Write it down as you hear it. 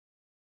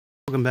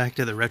Welcome back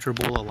to the Retro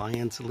Bowl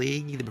Alliance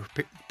League,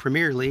 the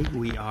Premier League.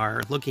 We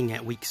are looking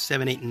at week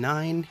 7, 8, and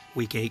 9.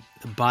 Week 8,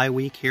 the bye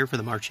week here for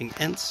the Marching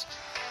Ents.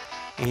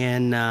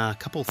 And a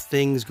couple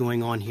things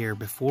going on here.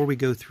 Before we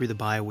go through the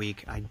bye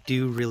week, I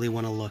do really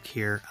want to look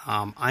here.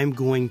 I'm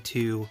going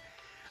to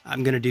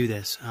do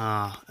this.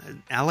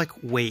 Alec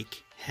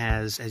Wake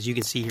has, as you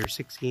can see here,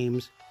 6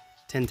 games,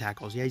 10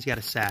 tackles. Yeah, he's got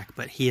a sack,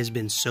 but he has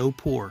been so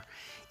poor.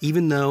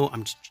 Even though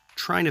I'm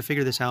trying to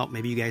figure this out,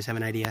 maybe you guys have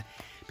an idea.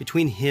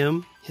 Between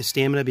him, his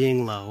stamina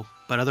being low,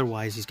 but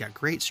otherwise he's got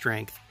great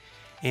strength,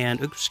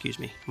 and, oops, excuse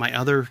me, my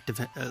other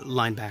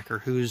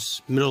linebacker,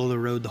 who's middle of the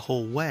road the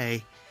whole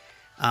way,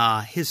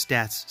 his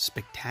stats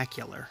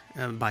spectacular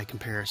by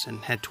comparison.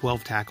 Had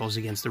 12 tackles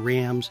against the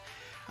Rams.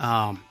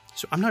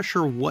 So I'm not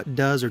sure what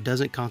does or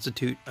doesn't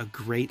constitute a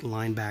great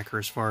linebacker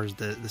as far as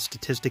the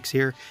statistics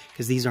here,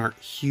 because these aren't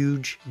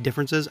huge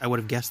differences. I would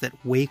have guessed that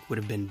Wake would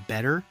have been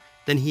better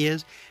than he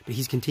is, but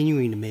he's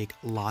continuing to make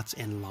lots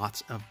and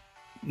lots of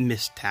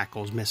missed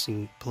tackles,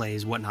 missing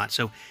plays, whatnot.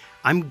 So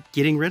I'm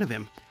getting rid of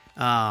him.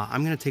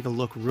 I'm going to take a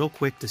look real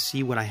quick to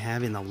see what I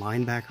have in the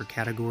linebacker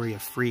category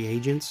of free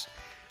agents.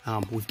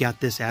 We've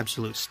got this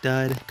absolute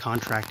stud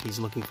contract. He's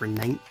looking for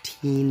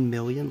 $19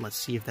 million. Let's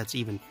see if that's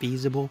even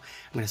feasible.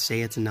 I'm going to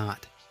say it's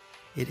not.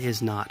 It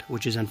is not,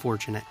 which is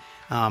unfortunate.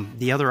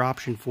 The other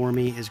option for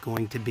me is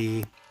going to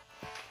be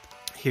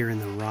here in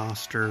the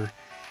roster.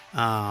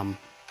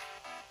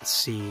 Let's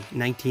see,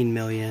 $19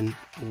 million.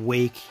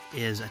 Wake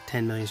is a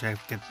 $10 million, so I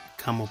have to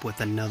come up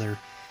with another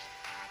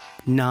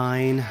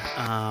 9.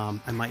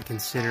 I might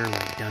consider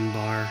like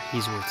Dunbar.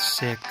 He's worth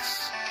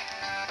 6.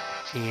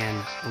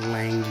 And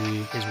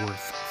Lange is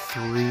worth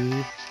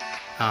 3.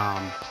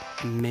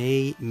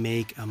 May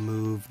make a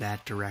move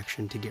that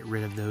direction to get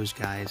rid of those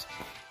guys.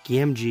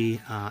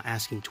 GMG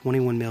asking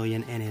 $21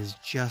 million and is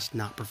just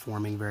not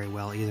performing very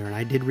well either. And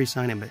I did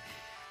re-sign him, but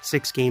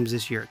 6 games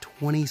this year,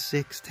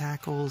 26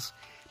 tackles.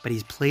 But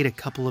he's played a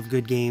couple of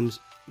good games.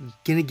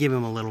 Gonna give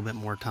him a little bit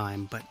more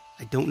time, but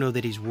I don't know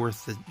that he's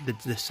worth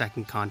the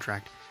second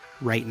contract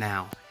right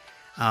now.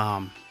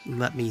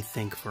 Let me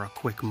think for a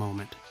quick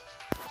moment.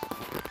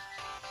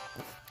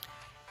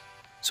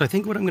 So I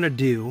think what I'm going to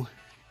do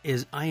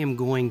is I am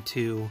going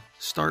to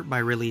start by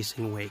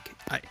releasing Wake.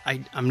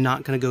 I'm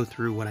not going to go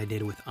through what I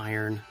did with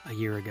Iron a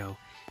year ago.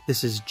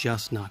 This is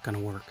just not going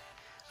to work.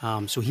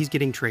 So he's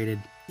getting traded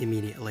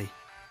immediately.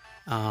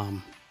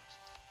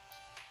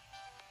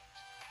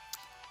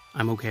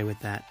 I'm okay with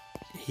that.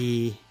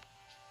 He's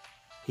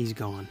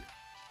gone.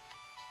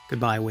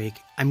 Goodbye, Wake.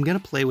 I'm going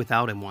to play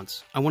without him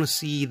once. I want to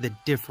see the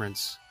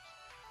difference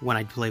when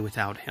I play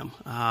without him.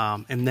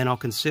 And then I'll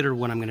consider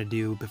what I'm going to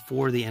do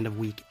before the end of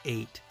week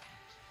 8.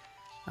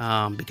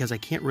 Because I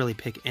can't really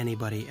pick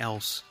anybody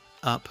else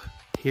up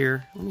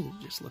here. Let me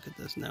just look at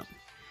this note.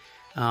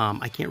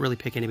 I can't really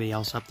pick anybody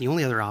else up. The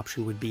only other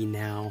option would be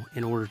now,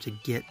 in order to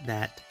get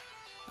that...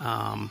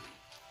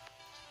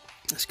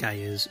 this guy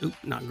is,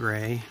 not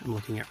Gray. I'm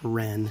looking at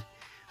Wren.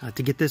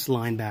 To get this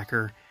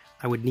linebacker,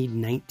 I would need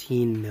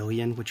 $19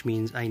 million, which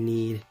means I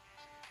need...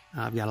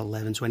 I've got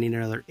 11, so I need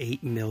another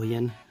 $8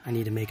 million. I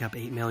need to make up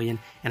 $8 million,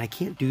 and I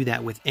can't do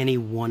that with any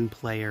one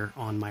player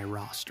on my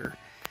roster.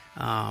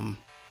 I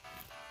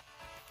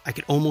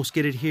could almost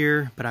get it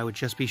here, but I would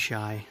just be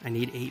shy. I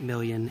need $8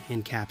 million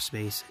in cap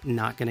space.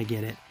 Not going to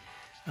get it.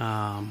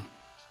 Man,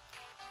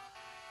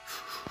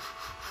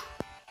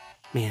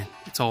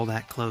 it's all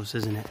that close,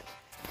 isn't it?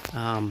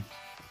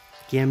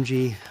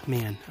 GMG,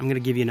 man, I'm going to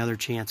give you another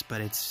chance,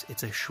 but it's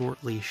a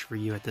short leash for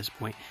you at this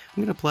point. I'm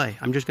going to play.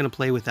 I'm just going to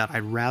play with that.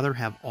 I'd rather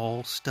have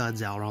all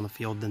studs out on the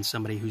field than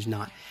somebody who's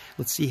not.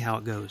 Let's see how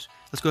it goes.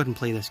 Let's go ahead and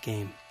play this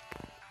game.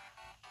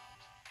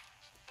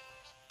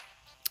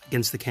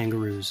 Against the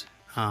Kangaroos.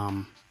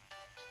 Here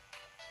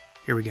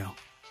we go.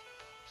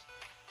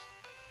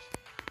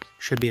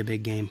 Should be a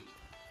big game.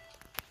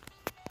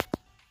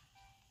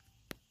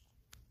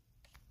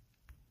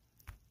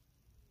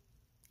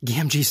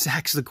 GMG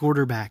sacks the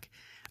quarterback.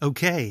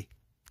 Okay.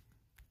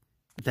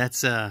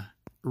 That's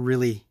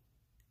really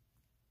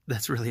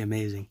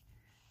amazing.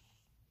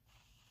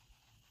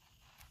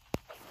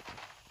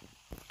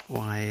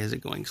 Why is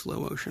it going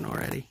slow motion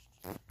already?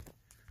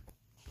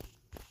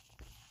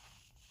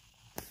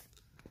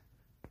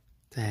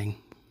 Dang.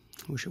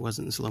 Wish it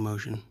wasn't in slow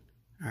motion.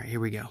 All right, here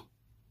we go.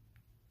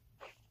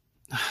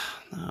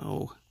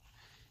 No.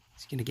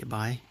 Is he going to get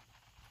by?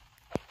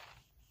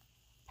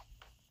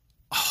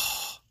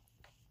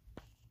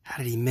 How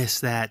did he miss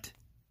that?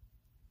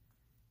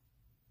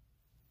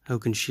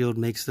 Oakenshield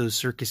makes those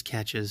circus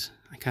catches.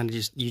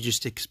 You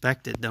just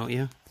expect it, don't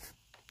you?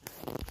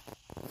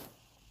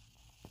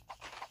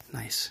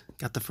 Nice.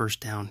 Got the first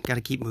down. Got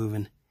to keep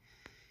moving.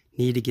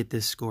 Need to get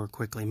this score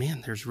quickly.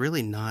 Man, there's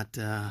really not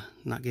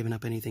giving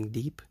up anything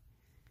deep.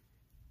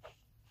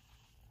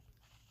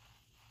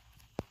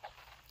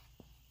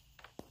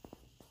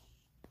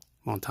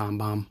 Come on, Tom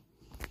Bomb.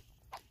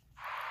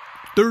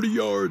 30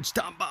 yards,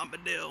 Tom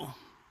Bombadil.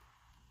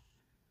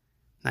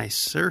 Nice,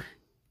 sir.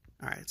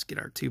 All right, let's get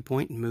our 2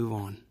 point and move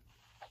on.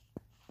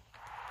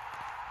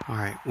 All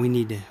right, we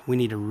need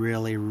to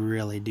really,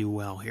 really do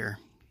well here.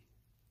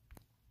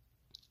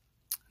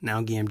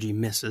 Now Gamgee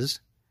misses.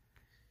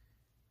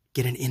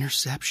 Get an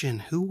interception.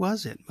 Who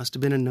was it? Must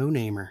have been a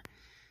no-namer.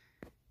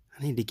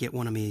 I need to get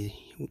one of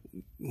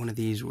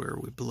these where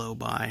we blow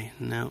by.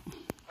 No.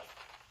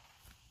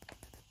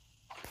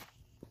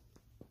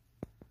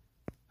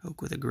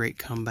 Oak with a great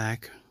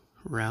comeback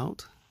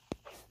route.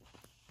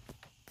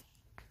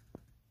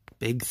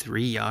 Big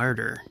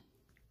 3-yarder.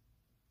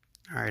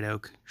 All right,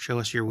 Oak. Show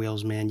us your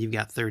wheels, man. You've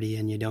got 30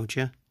 in you, don't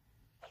you?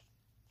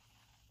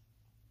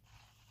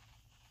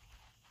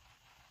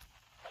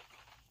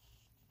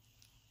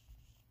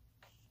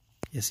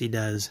 Yes, he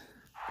does.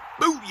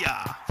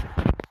 Booyah!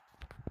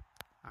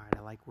 All right,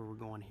 I like where we're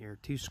going here.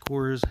 2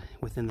 scores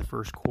within the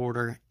first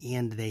quarter,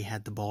 and they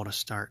had the ball to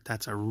start.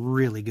 That's a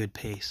really good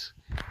pace.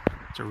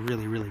 It's a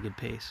really, really good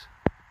pace.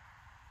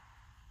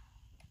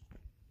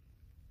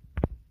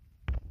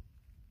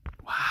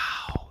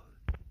 Wow.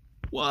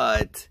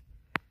 What?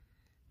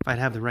 If I'd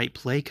have the right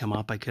play come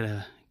up, I could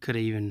have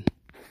even...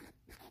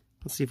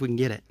 Let's see if we can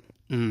get it.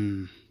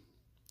 Don't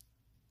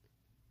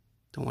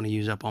want to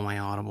use up all my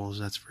audibles,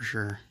 that's for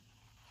sure.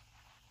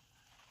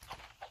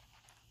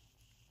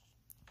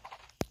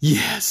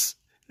 Yes!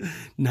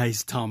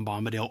 Nice, Tom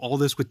Bombadil. All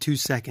this with 2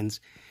 seconds,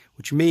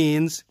 which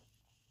means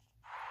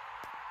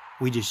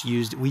we just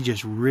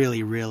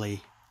really,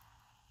 really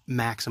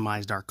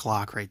maximized our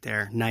clock right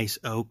there. Nice,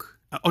 Oak.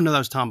 Oh, no, that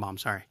was Tom Bomb,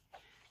 sorry.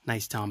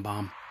 Nice, Tom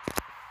Bomb.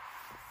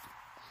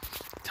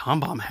 Tom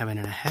Bomb having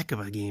a heck of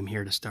a game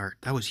here to start.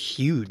 That was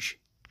huge.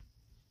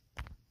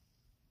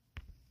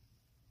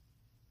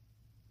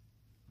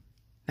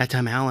 That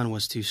time Allen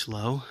was too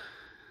slow.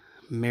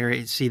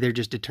 Mary, see, they're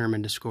just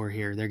determined to score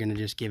here. They're going to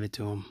just give it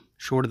to him.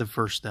 Short of the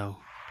first, though.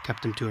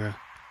 Kept him to a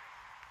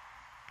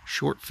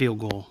short field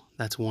goal.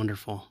 That's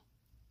wonderful.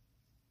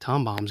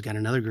 Tom Bomb's got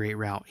another great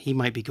route. He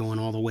might be going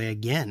all the way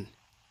again.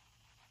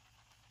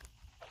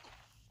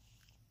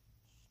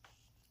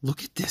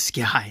 Look at this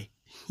guy.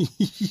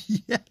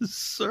 Yes,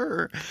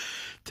 sir.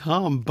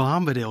 Tom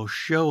Bombadil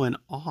showing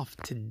off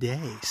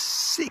today.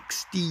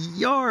 60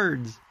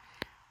 yards.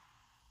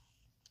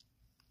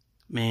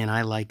 Man,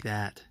 I like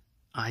that.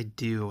 I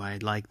do. I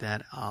like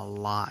that a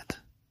lot.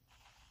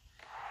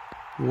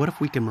 What if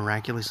we can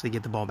miraculously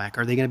get the ball back?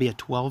 Are they going to be a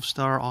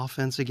 12-star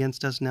offense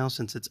against us now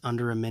since it's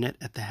under a minute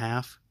at the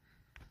half?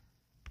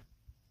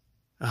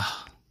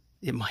 Ugh,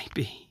 it might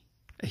be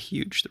a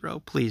huge throw.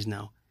 Please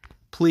no.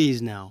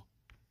 Please no.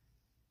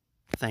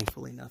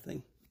 Thankfully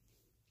nothing.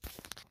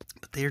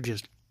 But they're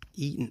just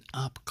eating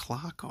up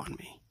clock on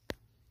me.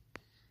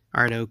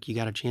 All right, Oak, you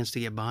got a chance to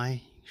get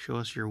by. Show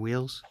us your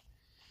wheels.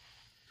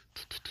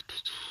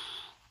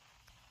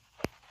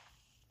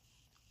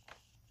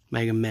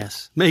 Make a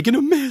miss. Making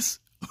a miss.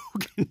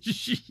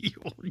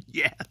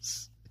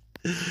 Yes.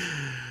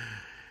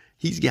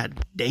 He's got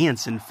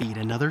dancing feet.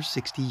 Another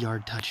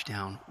 60-yard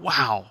touchdown.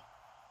 Wow.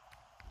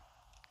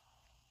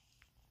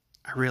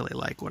 I really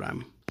like what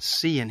I'm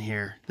seeing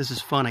here. This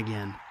is fun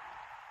again.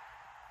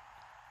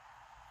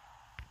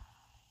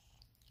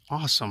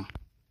 Awesome.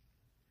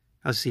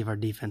 Let's see if our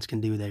defense can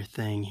do their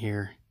thing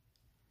here.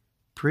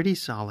 Pretty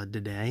solid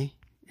today.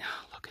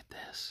 Oh, look at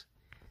this.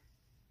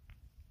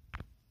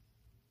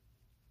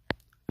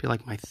 I feel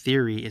like my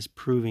theory is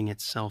proving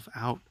itself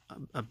out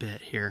a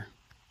bit here.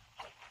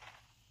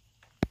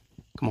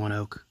 Come on,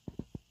 Oak.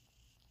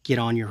 Get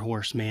on your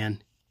horse,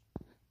 man.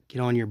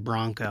 Get on your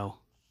Bronco.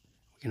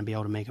 We're going to be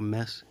able to make a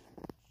miss.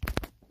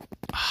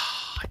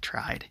 Oh, I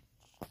tried.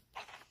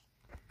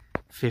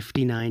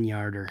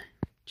 59-yarder.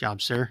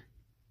 Job, sir.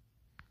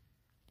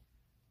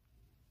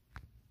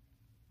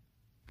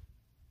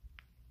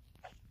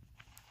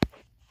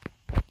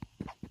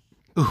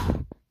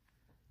 Ooh.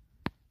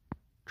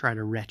 Tried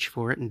to retch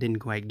for it and didn't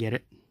quite get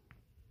it.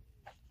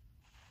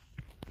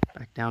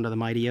 Back down to the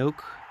mighty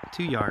Oak.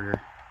 2-yarder.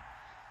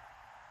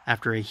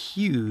 After a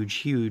huge,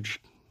 huge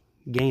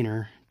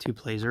gainer 2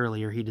 plays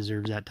earlier, he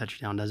deserves that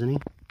touchdown, doesn't he?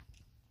 What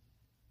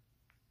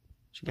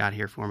you got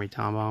here for me,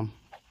 Tom Bomb?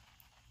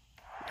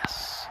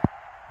 Yes.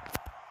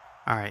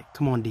 All right,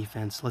 come on,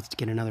 defense. Let's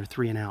get another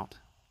 3 and out.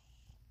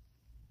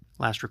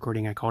 Last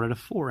recording, I called it a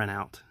 4 and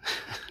out.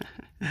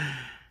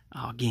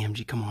 Oh,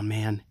 Gamgee, come on,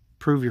 man.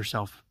 Prove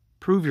yourself.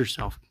 Prove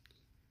yourself.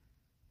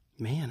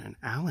 Man, and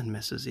Allen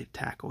misses the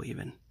tackle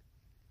even.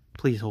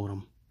 Please hold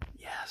him.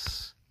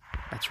 Yes.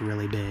 That's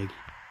really big.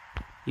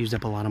 Used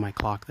up a lot of my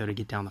clock, though, to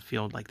get down the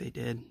field like they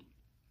did.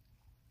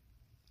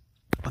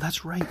 Oh,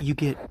 that's right. You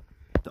get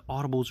the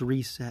audibles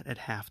reset at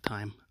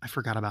halftime. I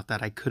forgot about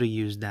that. I could have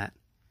used that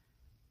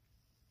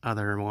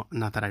other one.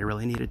 Not that I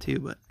really needed to,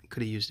 but I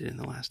could have used it in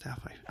the last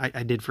half.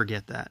 I did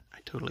forget that. I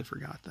totally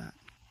forgot that.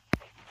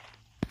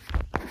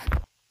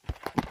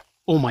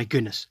 Oh, my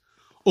goodness.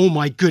 Oh,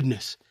 my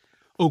goodness.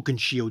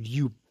 Oakenshield,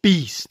 you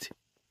beast.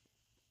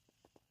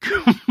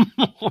 Come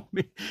on,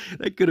 man.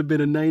 That could have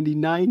been a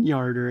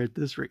 99-yarder at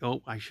this rate.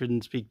 Oh, I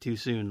shouldn't speak too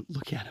soon.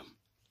 Look at him.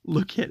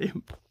 Look at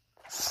him.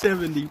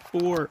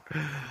 74.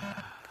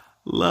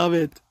 Love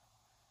it.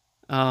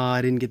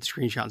 I didn't get the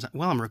screenshots.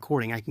 Well, I'm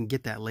recording. I can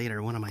get that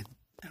later. What am I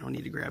I don't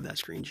need to grab that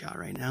screenshot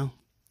right now.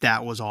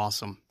 That was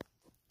awesome.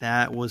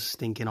 That was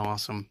stinking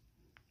awesome.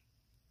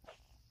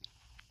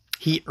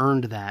 He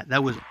earned that.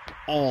 That was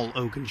all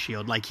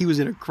Oakenshield. Like, he was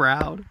in a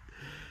crowd.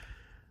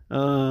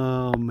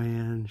 Oh,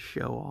 man.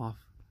 Show off.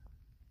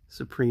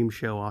 Supreme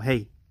show off.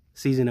 Hey,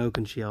 season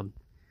Oakenshield.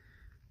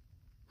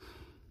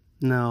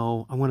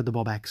 No, I wanted the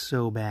ball back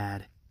so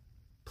bad.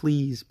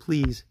 Please,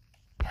 please.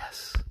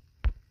 Yes.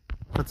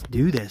 Let's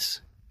do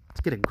this.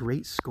 Let's get a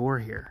great score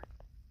here.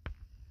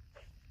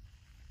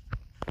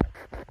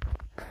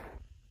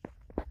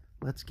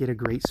 Let's get a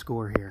great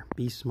score here.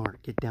 Be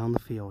smart. Get down the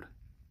field.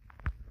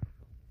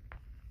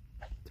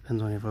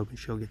 Depends on if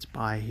Oakenshield gets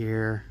by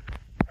here.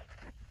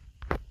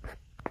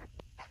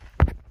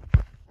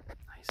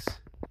 Nice.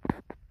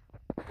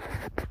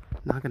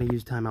 Not going to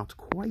use timeouts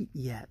quite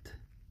yet.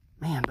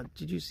 Man, but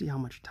did you see how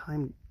much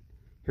time?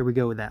 Here we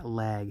go with that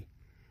lag.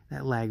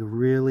 That lag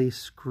really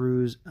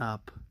screws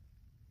up.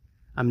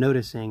 I'm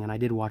noticing, and I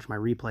did watch my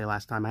replay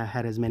last time, I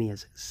had as many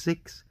as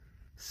 6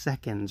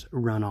 seconds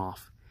run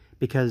off.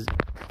 Because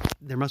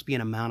there must be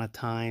an amount of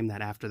time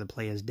that after the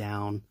play is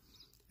down,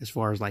 as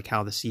far as like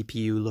how the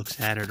CPU looks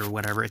at it or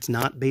whatever. It's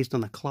not based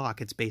on the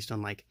clock. It's based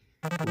on like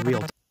real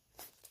time.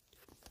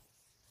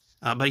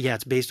 But yeah,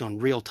 it's based on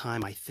real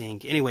time, I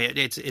think. Anyway,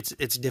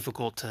 it's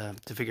difficult to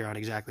figure out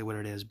exactly what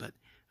it is. But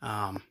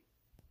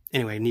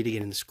anyway, need to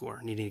get in the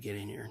score. Needing to get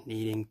in here.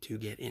 Needing to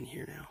get in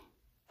here now.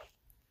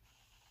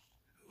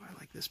 Ooh, I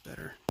like this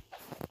better.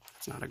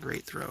 It's not a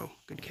great throw.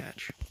 Good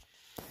catch.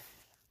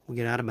 We'll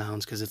get out of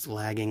bounds because it's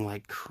lagging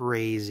like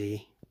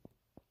crazy.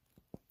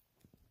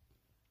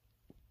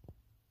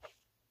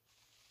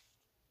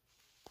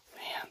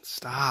 Man,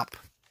 stop.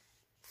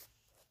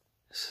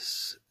 This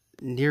is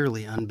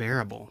nearly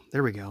unbearable.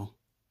 There we go.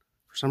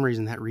 For some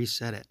reason that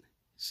reset it.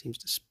 Seems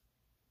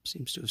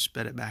to have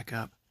sped it back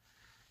up.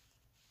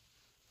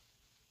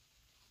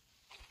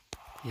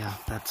 Yeah,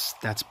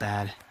 that's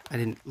bad. I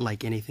didn't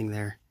like anything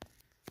there.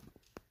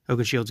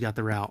 Oakenshield's got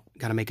the route.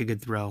 Got to make a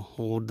good throw.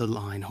 Hold the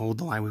line. Hold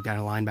the line. We've got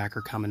a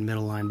linebacker coming.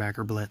 Middle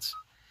linebacker blitz.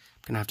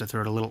 Gonna have to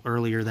throw it a little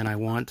earlier than I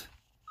want.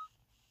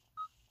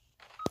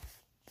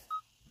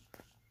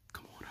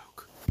 Come on,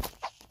 Oak.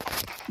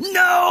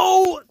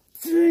 No!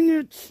 Dang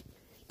it!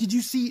 Did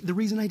you see the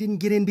reason I didn't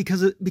get in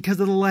because of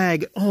the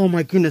lag? Oh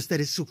my goodness, that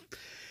is so...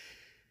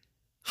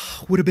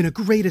 Would have been a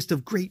greatest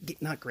of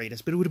great... Not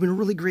greatest, but it would have been a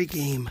really great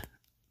game.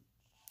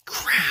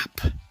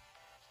 Crap.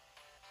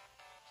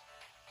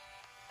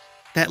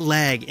 That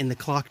lag and the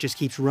clock just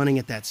keeps running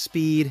at that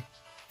speed.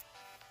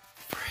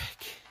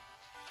 Frick.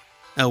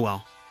 Oh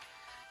well.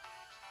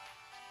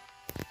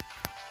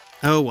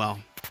 Oh well.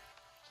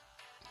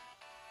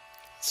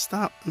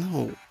 Stop.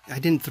 No, I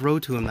didn't throw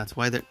to him. That's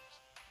why they're...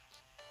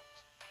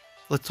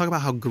 Let's talk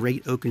about how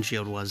great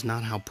Oakenshield was,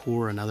 not how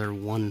poor another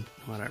one...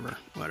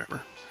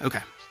 Whatever. Okay.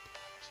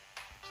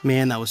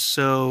 Man, that was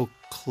so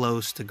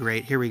close to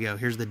great. Here we go.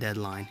 Here's the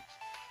deadline.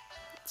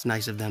 It's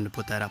nice of them to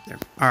put that up there.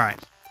 All right.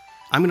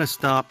 I'm going to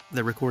stop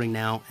the recording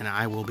now, and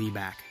I will be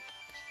back.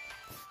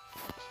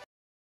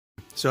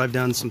 So I've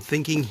done some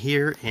thinking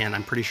here, and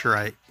I'm pretty sure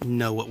I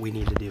know what we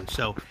need to do.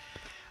 So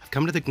I've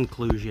come to the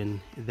conclusion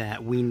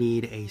that we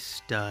need a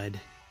stud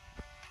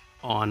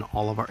on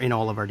in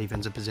all of our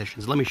defensive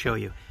positions. Let me show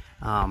you.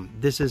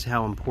 This is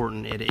how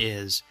important it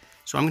is.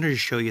 So I'm going to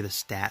just show you the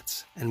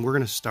stats, and we're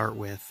going to start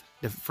with,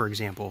 for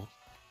example,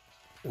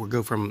 we'll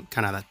go from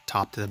kind of the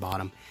top to the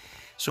bottom.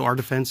 So our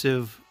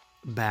defensive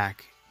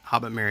back,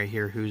 Hobbit Mary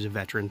here, who's a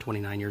veteran,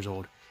 29 years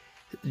old,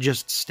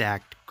 just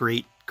stacked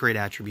great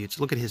attributes.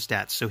 Look at his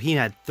stats. So he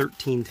had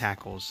 13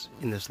 tackles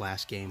in this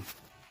last game.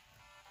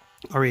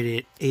 Already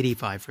at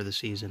 85 for the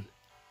season.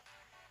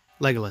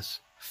 Legolas,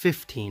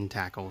 15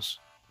 tackles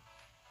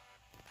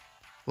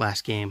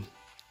last game.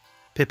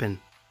 Pippin,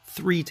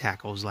 3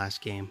 tackles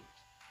last game.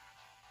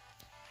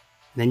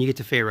 And then you get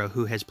to Pharaoh,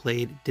 who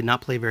did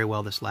not play very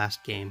well this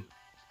last game,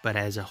 but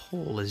as a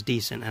whole is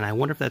decent. And I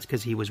wonder if that's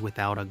because he was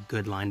without a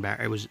good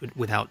linebacker. It was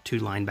without 2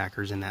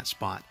 linebackers in that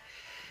spot.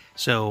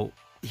 So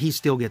he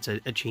still gets a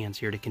chance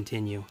here to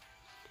continue.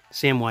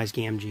 Samwise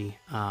Gamgee,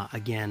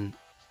 again,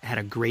 had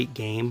a great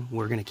game.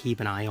 We're going to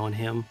keep an eye on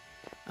him.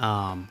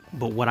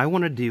 But what I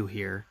want to do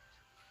here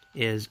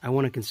is I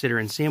want to consider,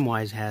 and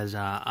Samwise has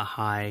a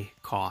high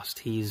cost.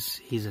 He's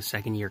a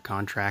second-year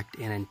contract,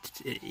 and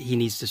he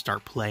needs to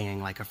start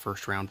playing like a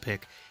first-round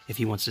pick if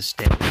he wants to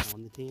stay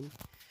on the team.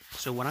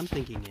 So what I'm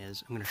thinking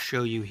is, I'm going to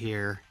show you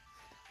here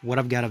what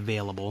I've got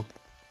available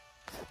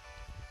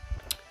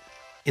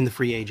in the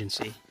free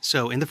agency.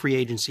 So in the free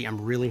agency,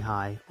 I'm really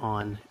high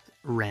on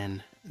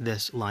Wren,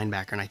 this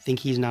linebacker, and I think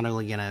he's not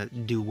only going to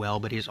do well,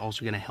 but he's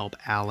also going to help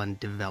Allen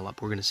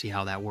develop. We're going to see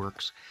how that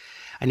works.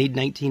 I need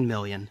 $19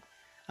 million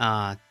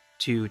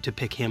to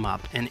pick him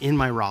up, and in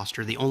my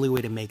roster, the only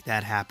way to make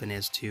that happen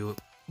is to...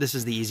 This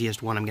is the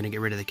easiest one. I'm going to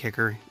get rid of the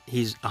kicker.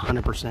 He's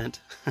 100%.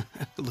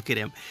 Look at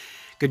him.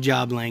 Good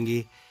job,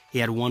 Lange. He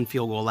had 1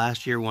 field goal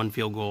last year, 1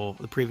 field goal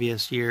the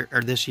previous year,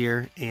 or this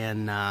year,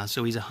 and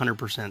so he's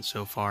 100%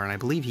 so far. And I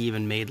believe he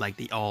even made like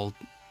the all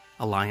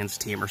Alliance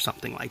team or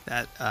something like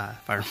that,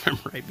 if I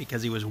remember right,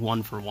 because he was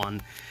 1 for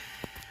 1.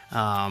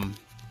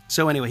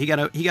 So anyway, he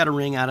got a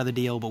ring out of the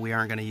deal, but we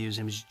aren't going to use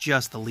him. He's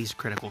just the least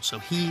critical, so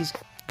he's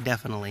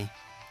definitely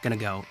going to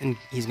go, and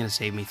he's going to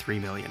save me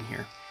 $3 million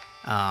here.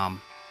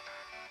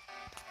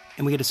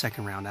 And we get a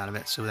second round out of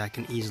it, so that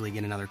can easily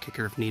get another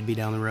kicker if need be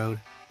down the road.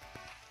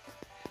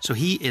 So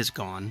he is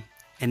gone,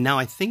 and now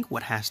I think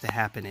what has to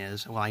happen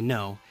is, well, I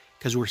know,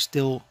 because we're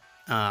still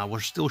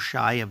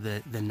shy of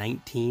the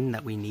 19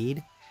 that we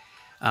need,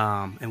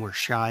 and we're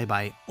shy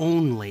by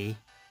only,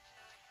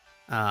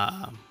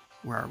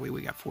 where are we?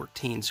 We got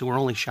 14, so we're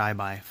only shy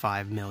by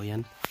 5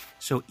 million.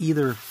 So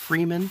either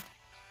Freeman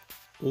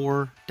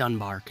or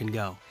Dunbar can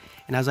go.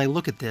 And as I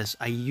look at this,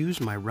 I use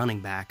my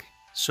running back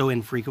so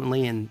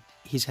infrequently, and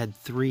he's had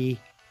 3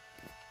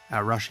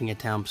 rushing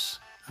attempts,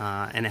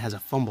 and it has a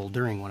fumble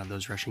during one of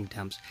those rushing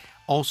attempts.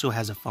 Also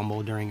has a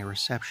fumble during a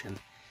reception.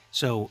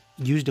 So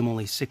used him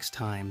only 6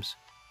 times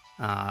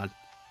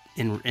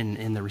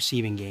in the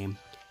receiving game,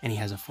 and he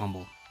has a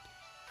fumble.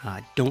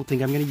 Don't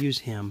think I'm going to use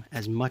him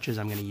as much as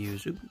I'm going to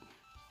use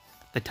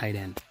the tight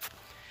end.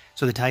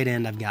 So the tight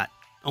end, I've got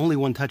only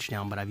 1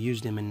 touchdown, but I've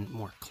used him in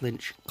more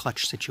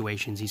clutch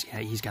situations.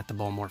 He's got the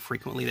ball more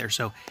frequently there.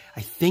 So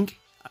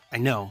I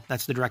know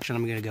that's the direction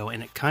I'm going to go,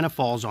 and it kind of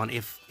falls on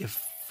if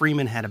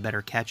Freeman had a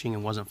better catching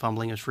and wasn't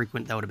fumbling as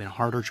frequent, that would have been a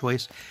harder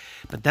choice.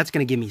 But that's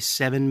going to give me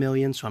 $7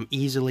 million, so I'm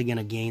easily going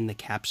to gain the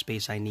cap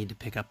space I need to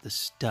pick up the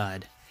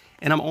stud.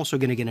 And I'm also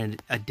going to get an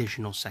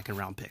additional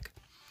second-round pick.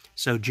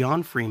 So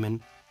John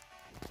Freeman,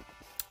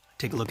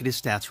 take a look at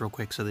his stats real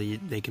quick so that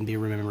they can be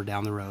remembered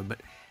down the road. But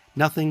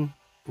nothing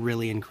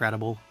really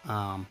incredible.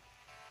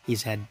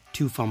 He's had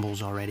 2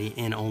 fumbles already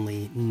in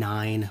only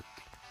 9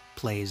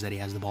 plays that he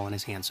has the ball in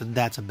his hand. So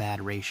that's a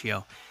bad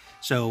ratio.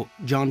 So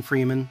John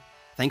Freeman,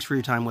 thanks for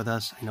your time with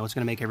us. I know it's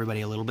going to make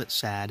everybody a little bit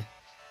sad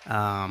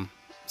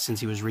since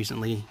he was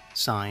recently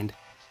signed.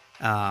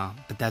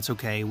 But that's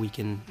okay. We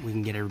can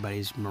get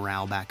everybody's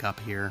morale back up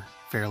here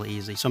fairly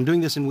easily. So I'm doing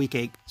this in week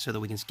 8 so that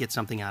we can get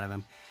something out of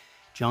him.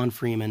 John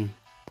Freeman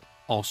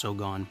also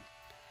gone.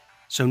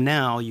 So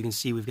now you can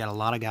see we've got a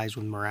lot of guys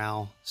with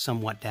morale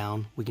somewhat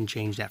down. We can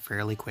change that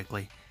fairly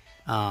quickly.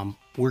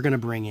 We're going to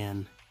bring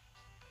in,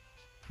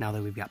 now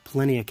that we've got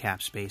plenty of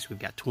cap space, we've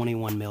got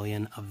 21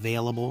 million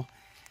available,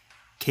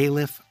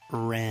 Caliph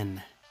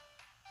Wren.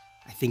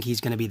 I think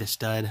he's going to be the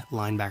stud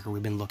linebacker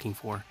we've been looking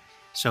for.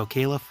 So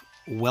Caliph,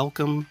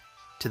 welcome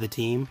to the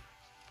team.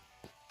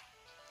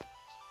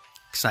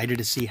 Excited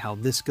to see how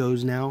this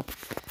goes now.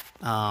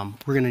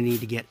 We're going to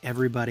need to get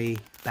everybody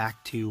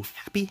back to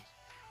happy.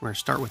 We're going to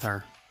start with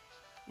our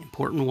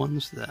important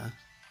ones.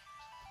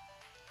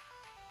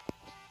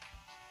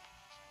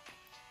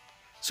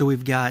 So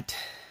we've got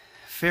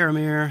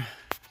Faramir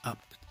up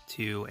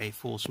to a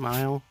full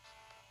smile.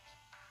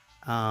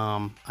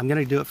 I'm going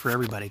to do it for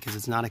everybody because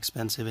it's not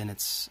expensive and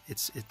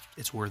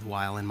it's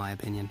worthwhile in my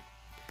opinion.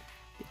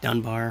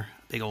 Dunbar,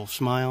 big old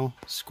smile,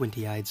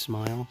 squinty-eyed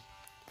smile.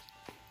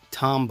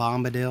 Tom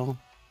Bombadil,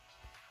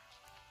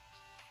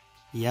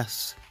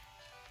 yes,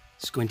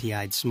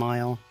 squinty-eyed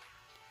smile.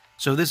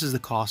 So this is the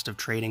cost of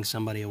trading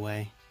somebody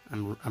away,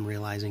 I'm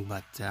realizing,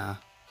 but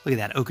look at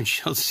that,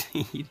 Oakenshield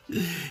seed.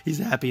 He's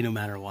happy no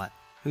matter what.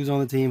 Who's on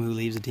the team, who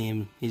leaves the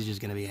team, he's just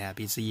going to be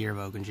happy. It's the year of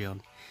Oakenshield,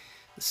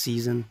 the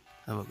season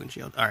of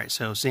Oakenshield. All right,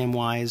 so Sam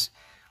Wise,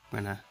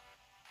 we're going to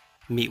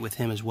meet with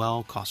him as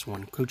well. Costs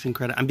 1 coaching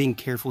credit. I'm being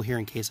careful here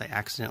in case I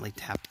accidentally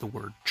tap the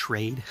word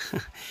trade,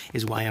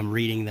 is why I'm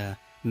reading the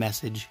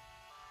message.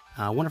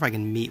 I wonder if I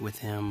can meet with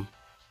him.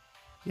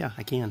 Yeah,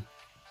 I can.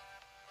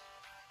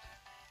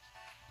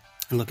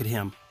 And look at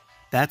him.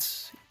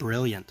 That's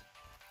brilliant.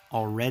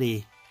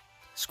 Already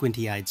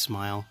squinty-eyed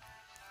smile.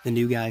 The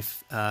new guy,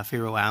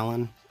 Pharaoh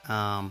Allen,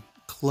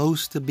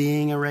 close to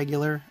being a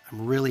regular.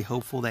 I'm really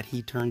hopeful that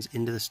he turns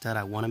into the stud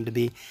I want him to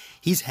be.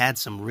 He's had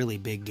some really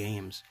big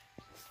games.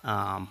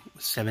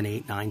 7,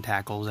 8, 9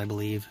 tackles, I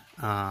believe,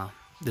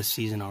 this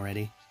season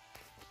already.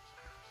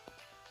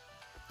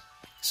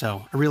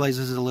 So I realize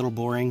this is a little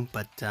boring,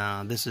 but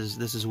this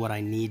is what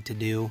I need to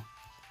do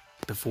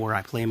before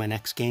I play my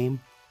next game.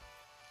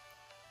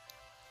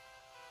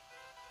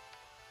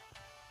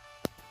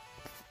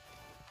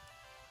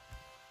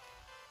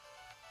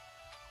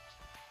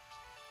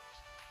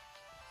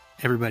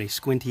 Everybody,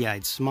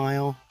 squinty-eyed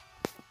smile.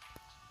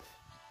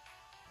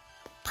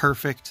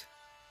 Perfect.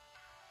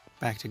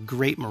 Back to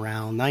great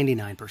morale,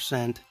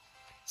 99%.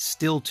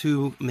 Still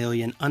 2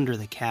 million under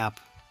the cap.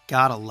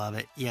 Gotta love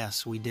it.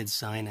 Yes, we did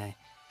sign a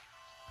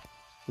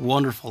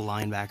wonderful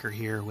linebacker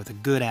here with a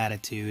good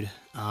attitude.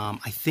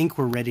 I think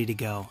we're ready to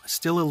go.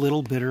 Still a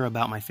little bitter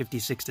about my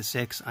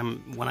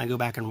 56-6. When I go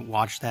back and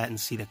watch that and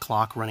see the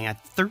clock running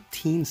at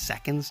 13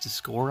 seconds to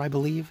score, I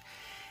believe,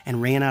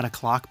 and ran out of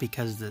clock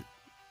because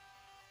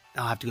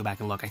I'll have to go back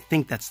and look. I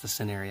think that's the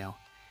scenario.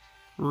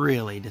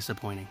 Really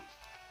disappointing.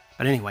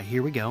 But anyway,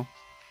 here we go.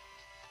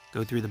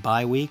 Go through the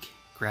bye week,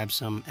 grab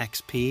some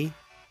XP.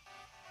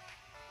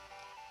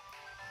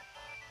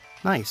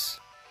 Nice.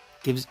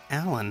 Gives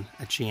Allen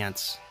a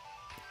chance.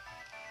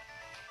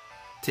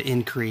 to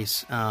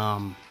increase.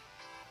 So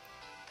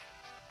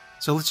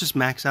let's just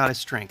max out his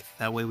strength.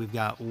 That way we've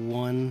got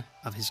one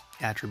of his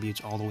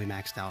attributes all the way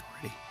maxed out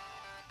already.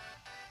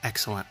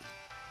 Excellent.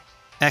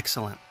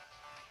 Excellent.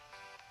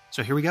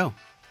 So here we go.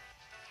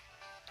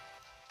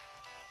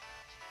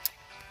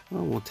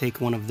 Well, we'll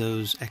take one of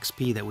those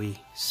XP that we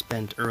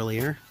spent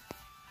earlier,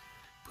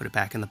 put it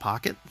back in the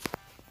pocket.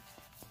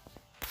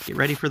 Get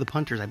ready for the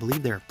punters. I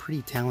believe they're a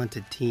pretty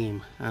talented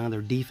team.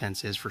 Their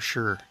defense is for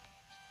sure.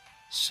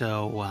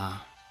 So,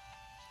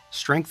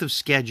 strength of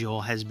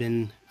schedule has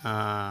been,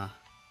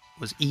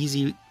 was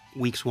easy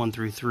weeks 1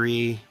 through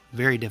 3,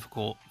 very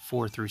difficult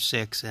 4 through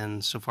 6,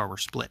 and so far we're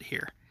split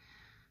here.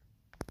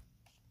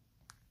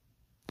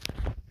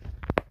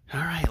 All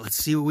right, let's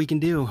see what we can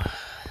do.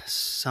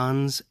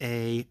 Suns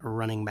a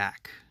running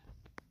back.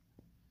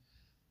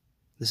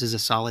 This is a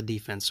solid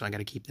defense, so I got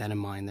to keep that in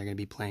mind. They're going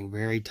to be playing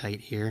very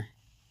tight here.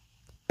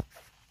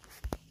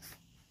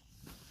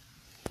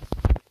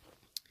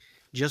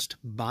 Just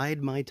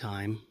bide my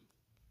time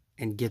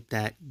and get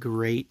that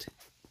great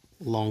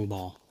long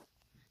ball.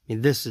 I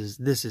mean, this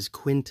is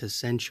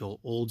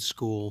quintessential old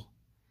school.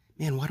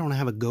 Man, why don't I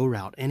have a go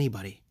route?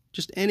 Anybody.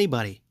 Just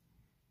anybody.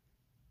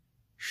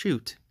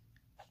 Shoot.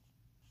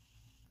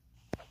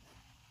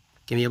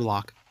 Give me a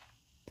block.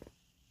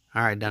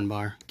 All right,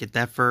 Dunbar. Get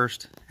that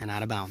first and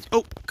out of bounds.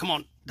 Oh, come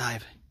on.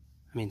 Dive.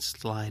 I mean,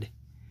 slide.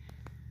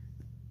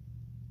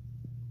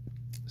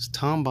 Does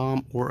Tom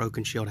Bomb or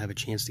Oakenshield have a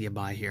chance to get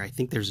by here? I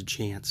think there's a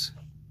chance.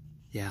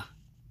 Yeah.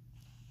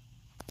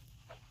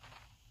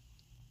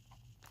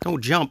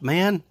 Don't jump,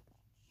 man.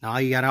 Now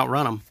you got to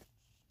outrun him.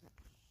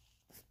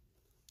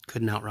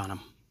 Couldn't outrun him.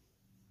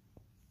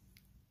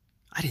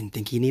 I didn't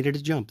think he needed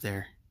to jump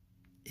there.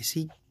 Is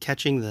he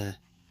catching the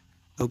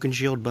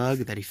Oakenshield bug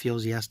that he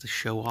feels he has to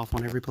show off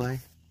on every play?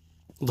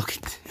 Look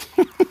at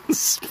that.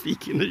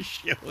 Speaking of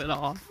showing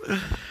off.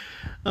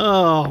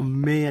 Oh,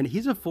 man.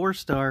 He's a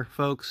 4-star,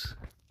 folks.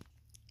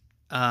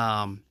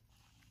 I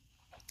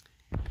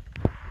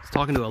was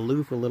talking to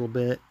Aloof a little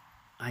bit.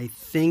 I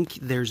think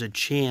there's a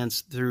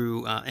chance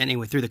through,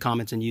 anyway, through the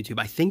comments on YouTube,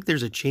 I think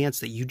there's a chance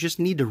that you just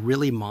need to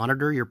really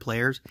monitor your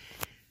players.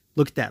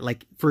 Look at that.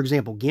 Like, for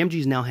example,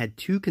 Gamgee's now had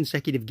 2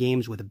 consecutive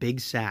games with a big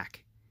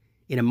sack.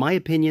 And in my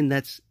opinion,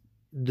 that's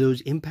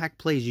those impact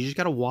plays. You just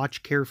got to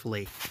watch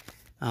carefully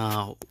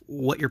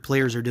what your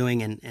players are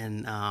doing.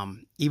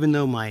 And even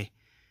though my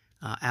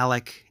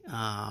Alec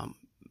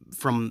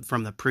from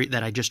the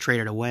that I just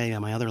traded away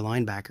on my other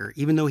linebacker,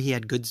 even though he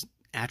had good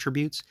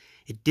attributes,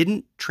 it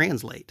didn't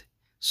translate.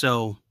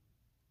 So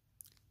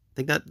I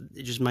think that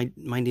it just might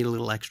need a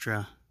little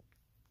extra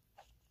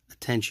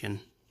attention.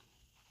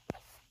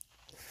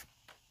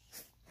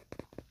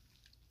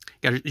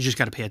 You just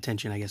got to pay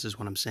attention, I guess, is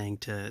what I'm saying,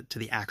 to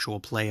the actual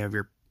play of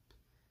your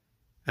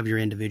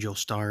individual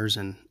stars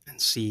and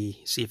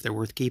see if they're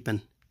worth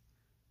keeping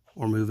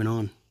or moving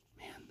on.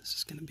 Man, this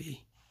is gonna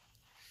be.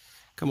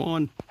 Come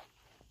on.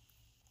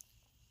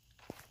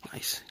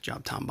 Nice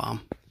job, Tom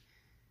Bomb.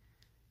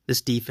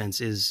 This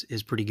defense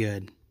is pretty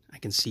good. I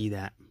can see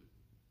that.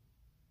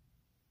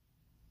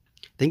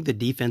 I think the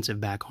defensive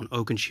back on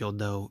Oakenshield,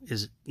 though,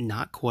 is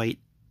not quite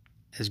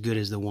as good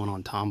as the one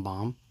on Tom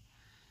Bomb.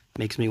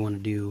 Makes me want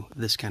to do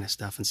this kind of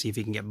stuff and see if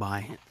he can get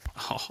by.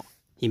 Oh,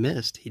 he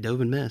missed. He dove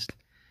and missed.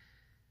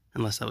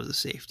 Unless that was a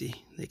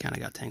safety. They kind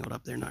of got tangled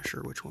up there. Not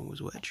sure which one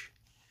was which.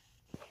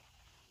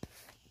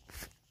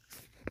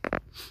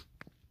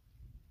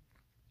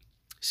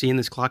 Seeing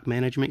this clock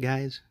management,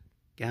 guys?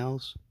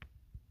 Gals?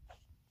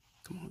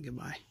 Come on, get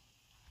by.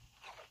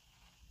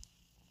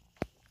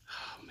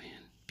 Oh,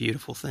 man.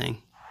 Beautiful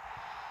thing.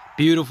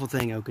 Beautiful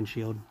thing,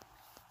 Oakenshield.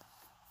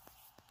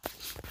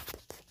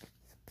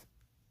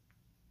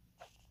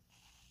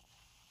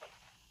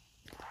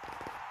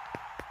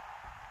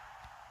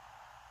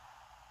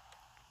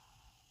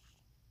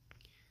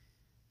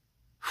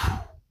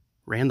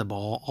 Ran the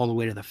ball all the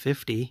way to the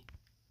 50.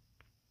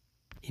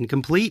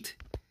 Incomplete.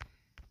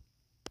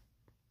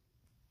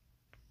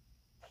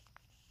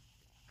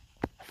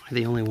 Am I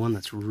the only one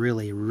that's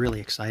really, really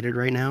excited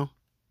right now?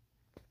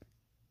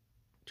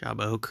 Job,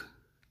 Oak.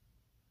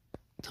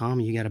 Tom,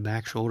 you got a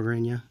back shoulder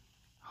in you.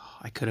 Oh,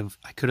 I could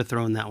have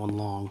thrown that one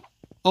long.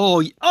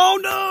 Oh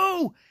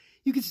no!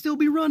 You could still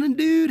be running,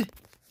 dude.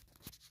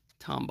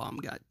 Tom Bomb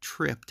got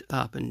tripped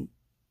up, and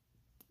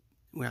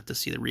we have to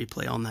see the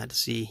replay on that to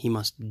see. He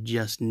must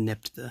just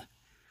nipped the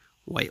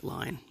white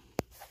line.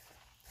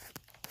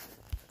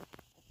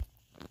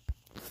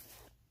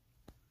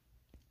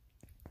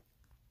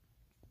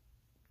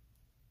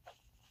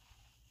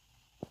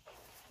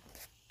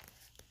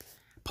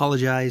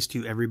 Apologize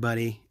to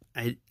everybody.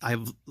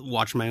 I've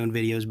watched my own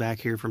videos back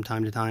here from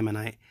time to time, and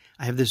I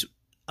have this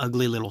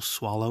ugly little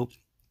swallow,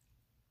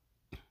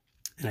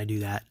 and I do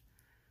that.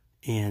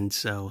 And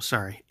so,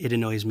 sorry. It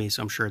annoys me,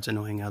 so I'm sure it's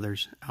annoying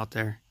others out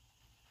there.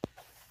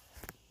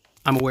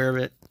 I'm aware of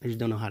it. I just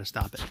don't know how to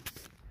stop it.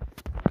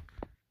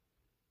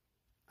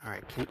 All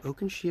right, can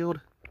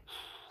Oakenshield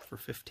for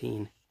 15. He's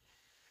going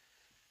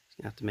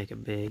to have to make a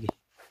big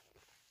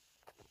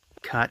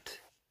cut.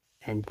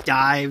 And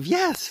dive.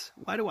 Yes.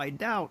 Why do I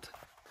doubt?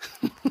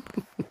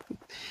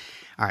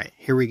 All right,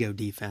 here we go,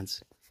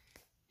 defense.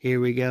 Here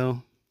we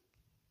go.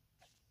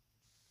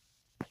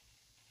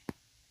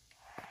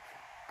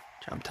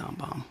 Job, Tom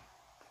Bomb.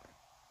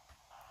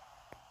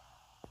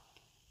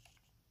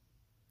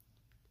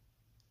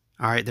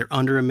 All right, they're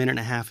under a minute and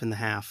a half in the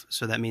half,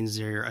 so that means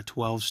they're a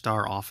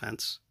 12-star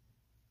offense.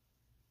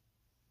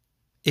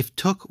 If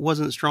Took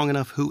wasn't strong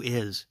enough, who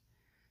is?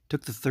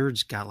 Took the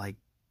third's got like,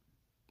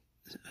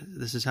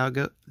 this is how it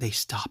goes. They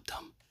stopped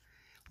them.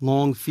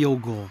 Long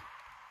field goal.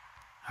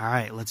 All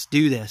right, let's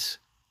do this.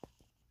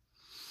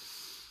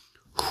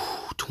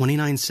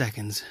 29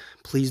 seconds.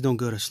 Please don't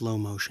go to slow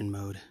motion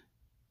mode.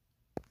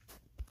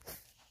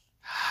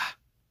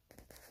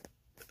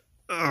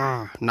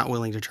 I'm not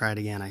willing to try it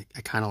again. I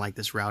kind of like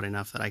this route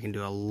enough that I can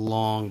do a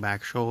long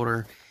back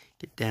shoulder,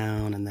 get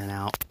down, and then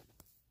out.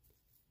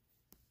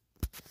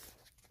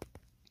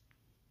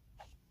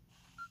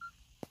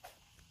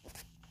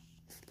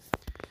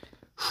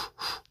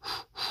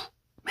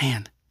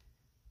 Man,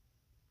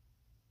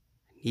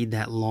 I need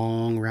that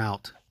long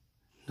route.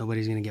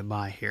 Nobody's going to get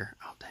by here.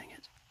 Oh, dang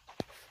it.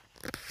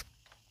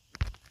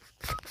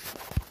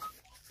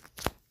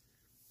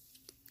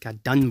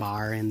 Got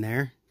Dunbar in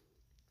there.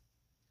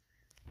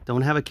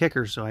 Don't have a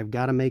kicker, so I've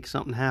got to make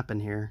something happen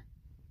here.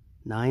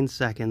 9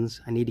 seconds.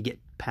 I need to get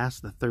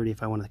past the 30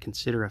 if I want to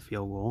consider a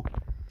field goal.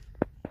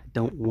 I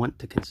don't want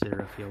to consider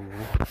a field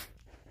goal.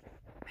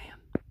 Man,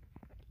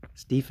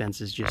 this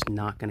defense is just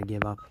not going to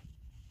give up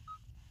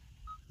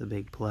the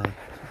big play.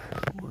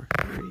 4,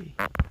 3.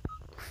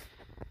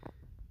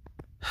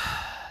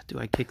 Do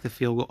I kick the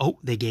field goal? Oh,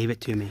 they gave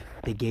it to me.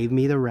 They gave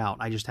me the route.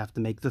 I just have to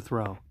make the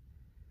throw.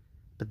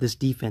 But this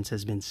defense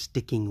has been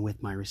sticking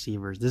with my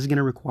receivers. This is going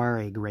to require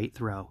a great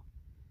throw.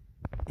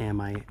 And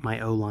my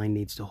O-line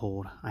needs to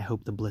hold. I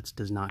hope the blitz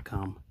does not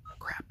come.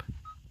 Crap.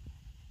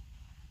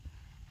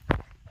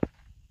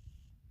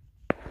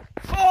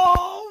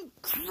 Oh,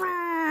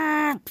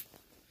 crap!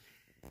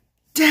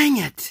 Dang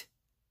it!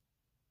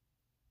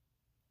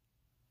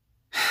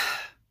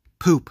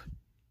 Poop.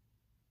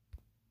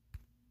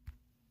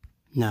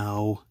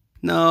 No.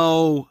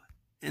 No.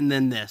 And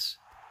then this.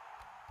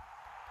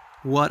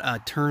 What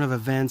a turn of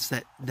events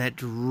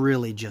that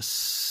really just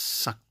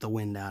sucked the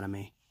wind out of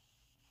me.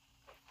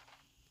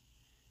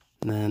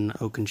 And then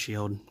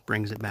Oakenshield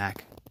brings it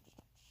back.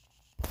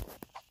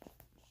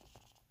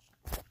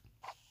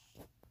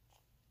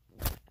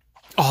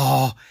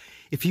 Oh,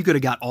 if you could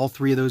have got all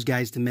three of those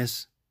guys to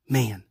miss,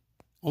 man,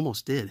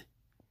 almost did.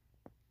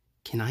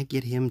 Can I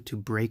get him to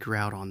break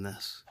route on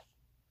this?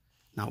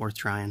 Not worth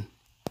trying.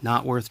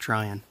 Not worth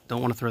trying.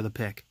 Don't want to throw the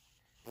pick.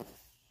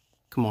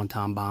 Come on,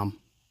 Tom Bomb.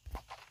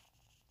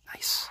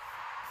 Nice.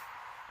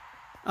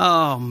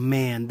 Oh,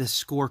 man, this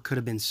score could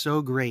have been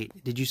so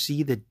great. Did you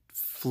see the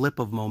flip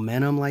of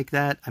momentum like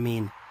that? I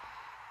mean,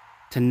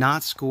 to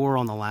not score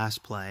on the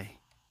last play,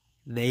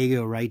 they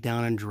go right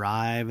down and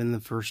drive in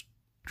the first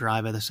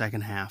drive of the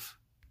second half.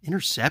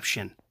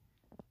 Interception.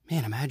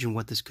 Man, imagine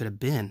what this could have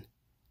been.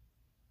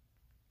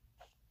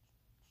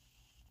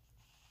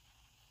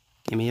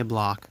 Give me a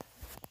block.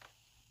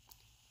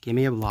 Give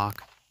me a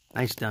block.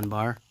 Nice,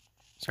 Dunbar.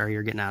 Sorry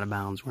you're getting out of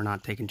bounds. We're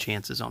not taking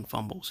chances on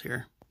fumbles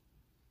here.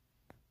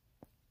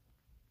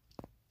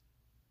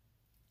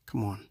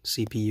 Come on,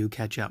 CPU,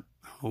 catch up.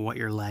 I don't know what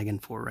you're lagging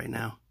for right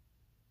now.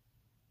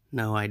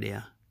 No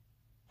idea.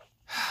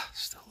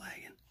 Still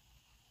lagging.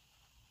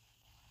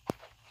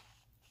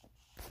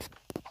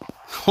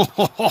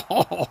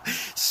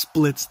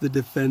 Splits the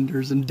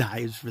defenders and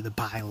dives for the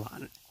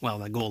pylon. Well,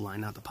 the goal line,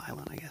 not the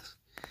pylon, I guess.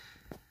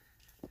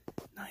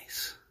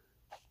 Nice.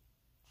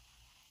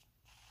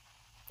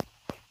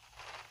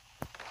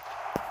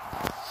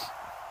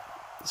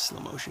 The slow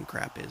motion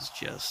crap is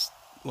just,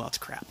 well, it's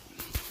crap.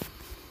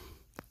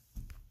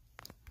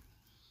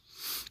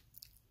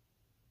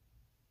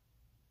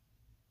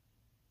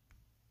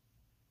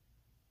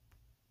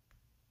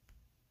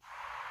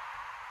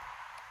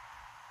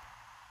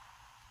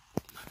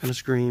 Not gonna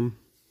scream.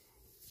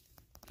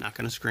 Not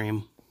gonna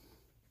scream.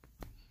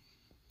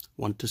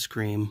 Want to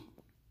scream.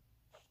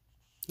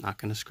 Not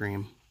gonna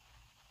scream.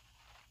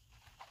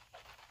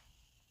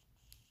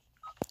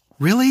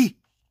 Really?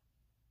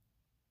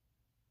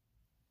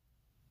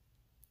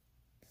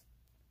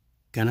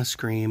 Gonna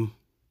scream.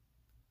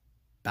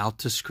 About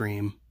to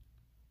scream.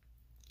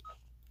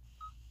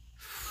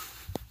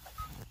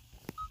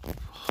 Oh,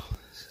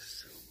 this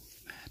is so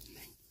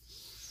maddening.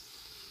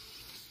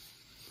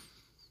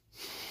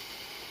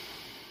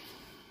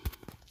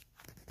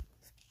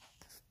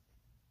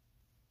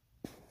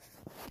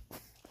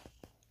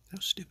 That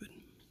was stupid.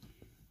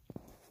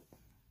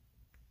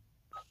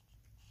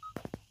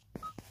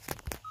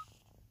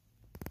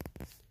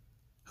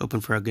 Hoping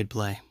for a good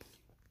play.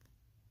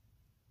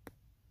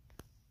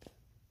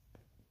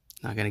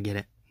 Not going to get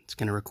it. It's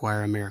going to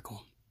require a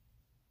miracle.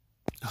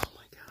 Oh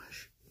my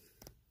gosh.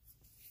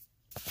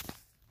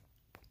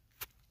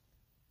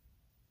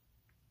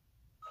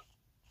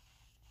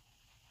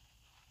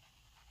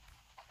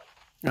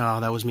 Oh,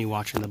 that was me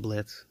watching the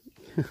blitz.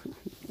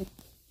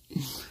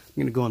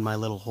 going to go in my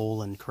little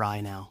hole and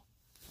cry now.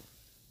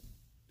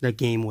 That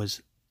game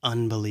was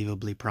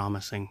unbelievably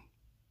promising,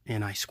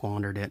 and I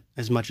squandered it.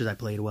 As much as I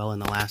played well in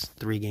the last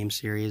 3-game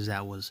series,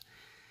 that was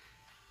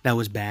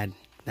bad.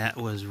 That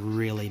was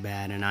really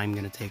bad, and I'm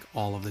going to take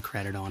all of the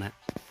credit on it.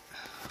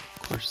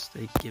 Of course,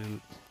 they give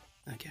him...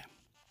 Okay,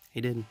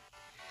 he didn't.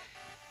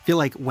 I feel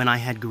like when I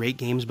had great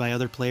games by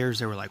other players,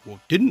 they were like, well,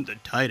 didn't the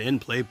tight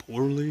end play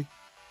poorly?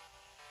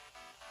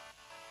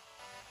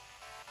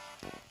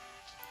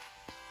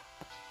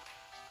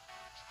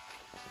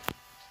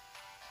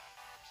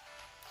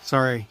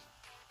 Sorry,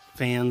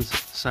 fans.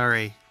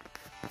 Sorry,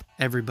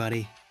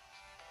 everybody.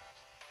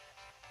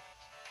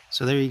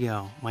 So there you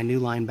go. My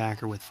new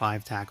linebacker with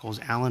 5 tackles.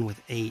 Allen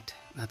with 8.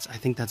 I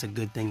think that's a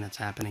good thing that's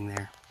happening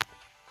there.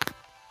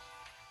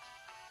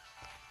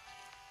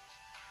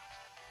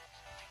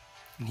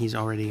 And he's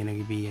already going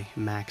to be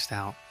maxed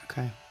out.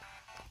 Okay.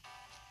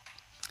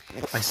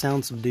 If I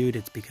sound subdued,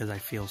 it's because I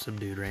feel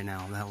subdued right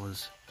now. That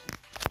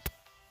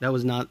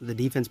was not... The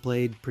defense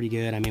played pretty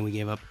good. I mean, we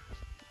gave up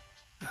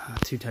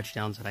 2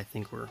 touchdowns that I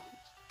think were...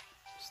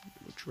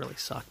 which really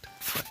sucked.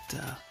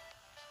 But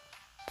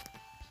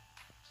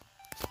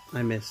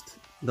I missed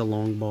the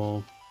long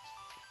ball.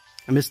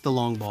 I missed the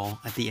long ball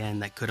at the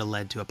end that could have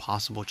led to a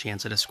possible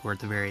chance at a score at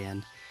the very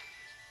end.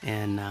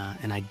 And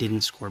I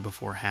didn't score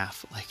before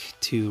half. Like,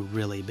 2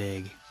 really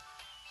big.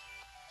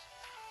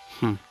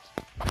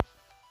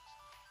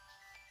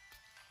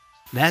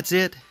 That's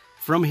it.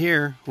 From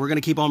here, we're going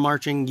to keep on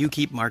marching. You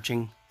keep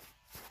marching.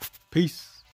 Peace.